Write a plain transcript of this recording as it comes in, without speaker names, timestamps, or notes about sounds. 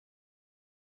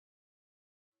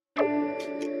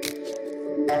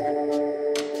Happy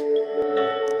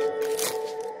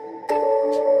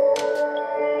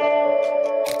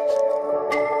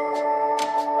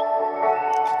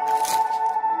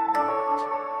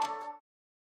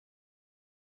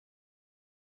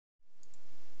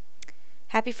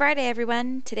Friday,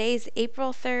 everyone. Today's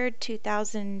April 3rd,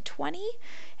 2020,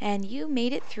 and you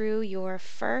made it through your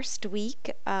first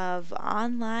week of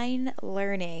online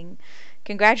learning.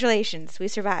 Congratulations, we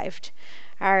survived.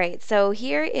 All right, so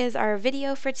here is our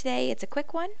video for today. It's a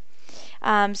quick one.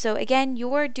 So again,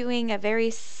 you're doing a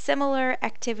very similar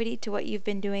activity to what you've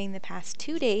been doing the past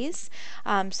 2 days.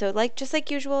 So just like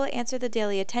usual, answer the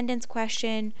daily attendance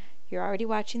question. You're already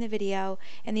watching the video,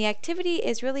 and the activity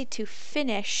is really to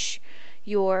finish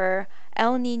your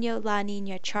El Nino, La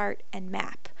Nina chart and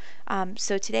map.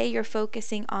 So today you're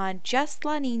focusing on just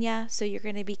La Nina, so you're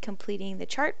going to be completing the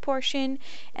chart portion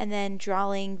and then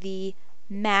drawing the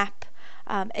map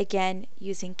again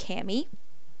using Kami.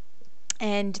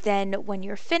 And then when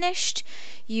you're finished,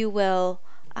 you will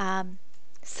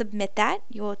submit that.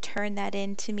 You will turn that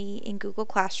in to me in Google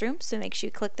Classroom. So make sure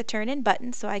you click the turn in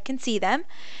button so I can see them.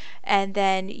 And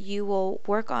then you will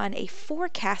work on a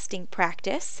forecasting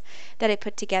practice that I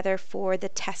put together for the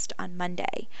test on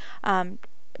Monday.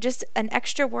 Just an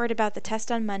extra word about the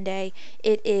test on Monday.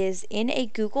 It is in a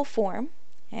Google form.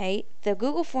 Okay? The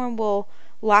Google form will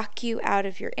lock you out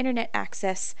of your internet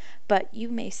access, but you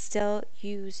may still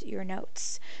use your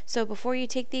notes. So before you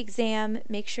take the exam,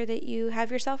 make sure that you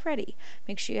have yourself ready.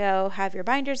 Make sure you have your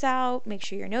binders out, make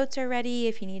sure your notes are ready.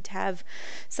 If you need to have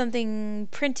something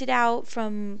printed out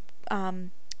from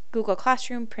Google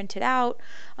Classroom, print it out.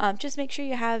 Just make sure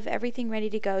you have everything ready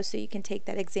to go so you can take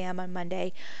that exam on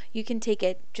Monday. You can take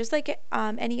it just like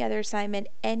any other assignment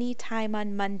anytime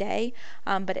on Monday,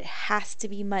 but it has to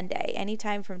be Monday,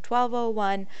 anytime from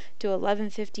 12:01 to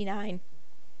 11:59.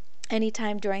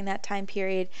 Anytime during that time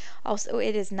period. Also,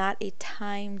 it is not a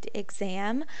timed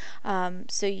exam,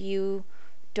 so you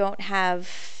don't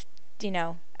have,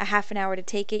 a half an hour to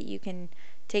take it. You can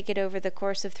take it over the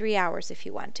course of 3 hours if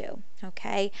you want to.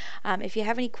 Okay. If you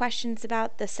have any questions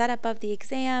about the setup of the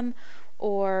exam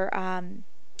or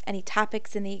any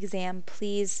topics in the exam,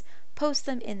 please post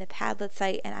them in the Padlet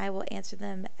site and I will answer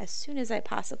them as soon as I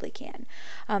possibly can.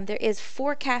 There is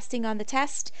forecasting on the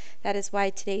test. That is why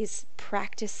today's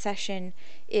practice session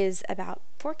is about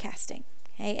forecasting.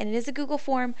 Okay? And it is a Google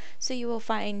form, so you will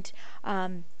find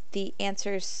the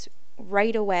answers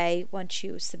right away once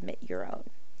you submit your own.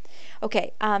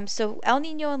 Okay, so El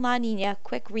Nino and La Nina,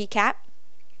 quick recap.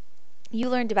 You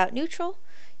learned about neutral,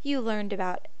 you learned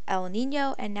about El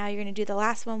Nino, and now you're going to do the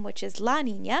last one, which is La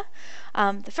Nina.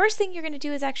 The first thing you're going to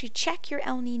do is actually check your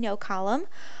El Nino column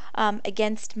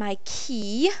against my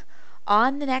key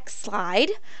on the next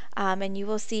slide, and you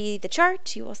will see the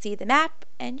chart, you will see the map,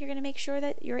 and you're going to make sure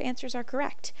that your answers are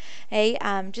correct. Okay,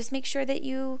 just make sure that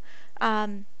you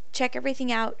check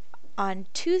everything out. On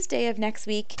Tuesday of next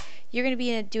week, you're going to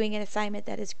be doing an assignment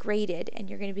that is graded, and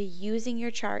you're going to be using your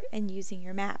chart and using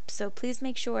your map. So please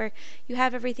make sure you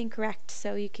have everything correct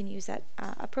so you can use that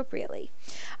appropriately.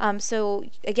 So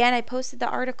again, I posted the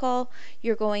article.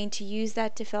 You're going to use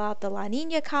that to fill out the La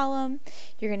Nina column.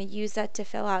 You're going to use that to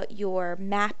fill out your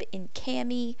map in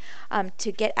Kami.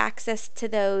 To get access to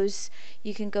those,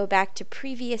 you can go back to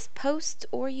previous posts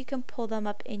or you can pull them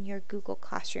up in your Google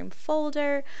Classroom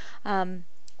folder.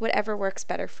 Whatever works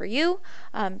better for you,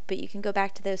 but you can go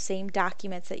back to those same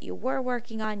documents that you were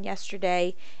working on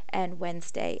yesterday and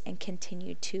Wednesday and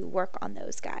continue to work on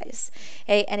those guys.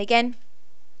 Hey, and again,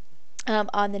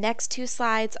 on the next two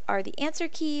slides are the answer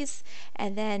keys,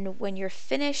 and then when you're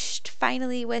finished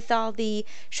finally with all the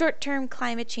short-term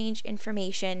climate change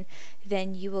information,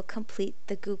 then you will complete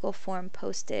the Google form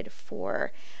posted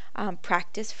for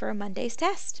practice for Monday's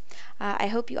test. I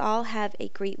hope you all have a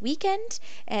great weekend,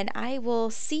 and I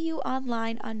will see you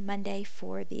online on Monday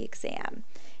for the exam.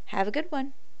 Have a good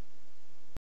one.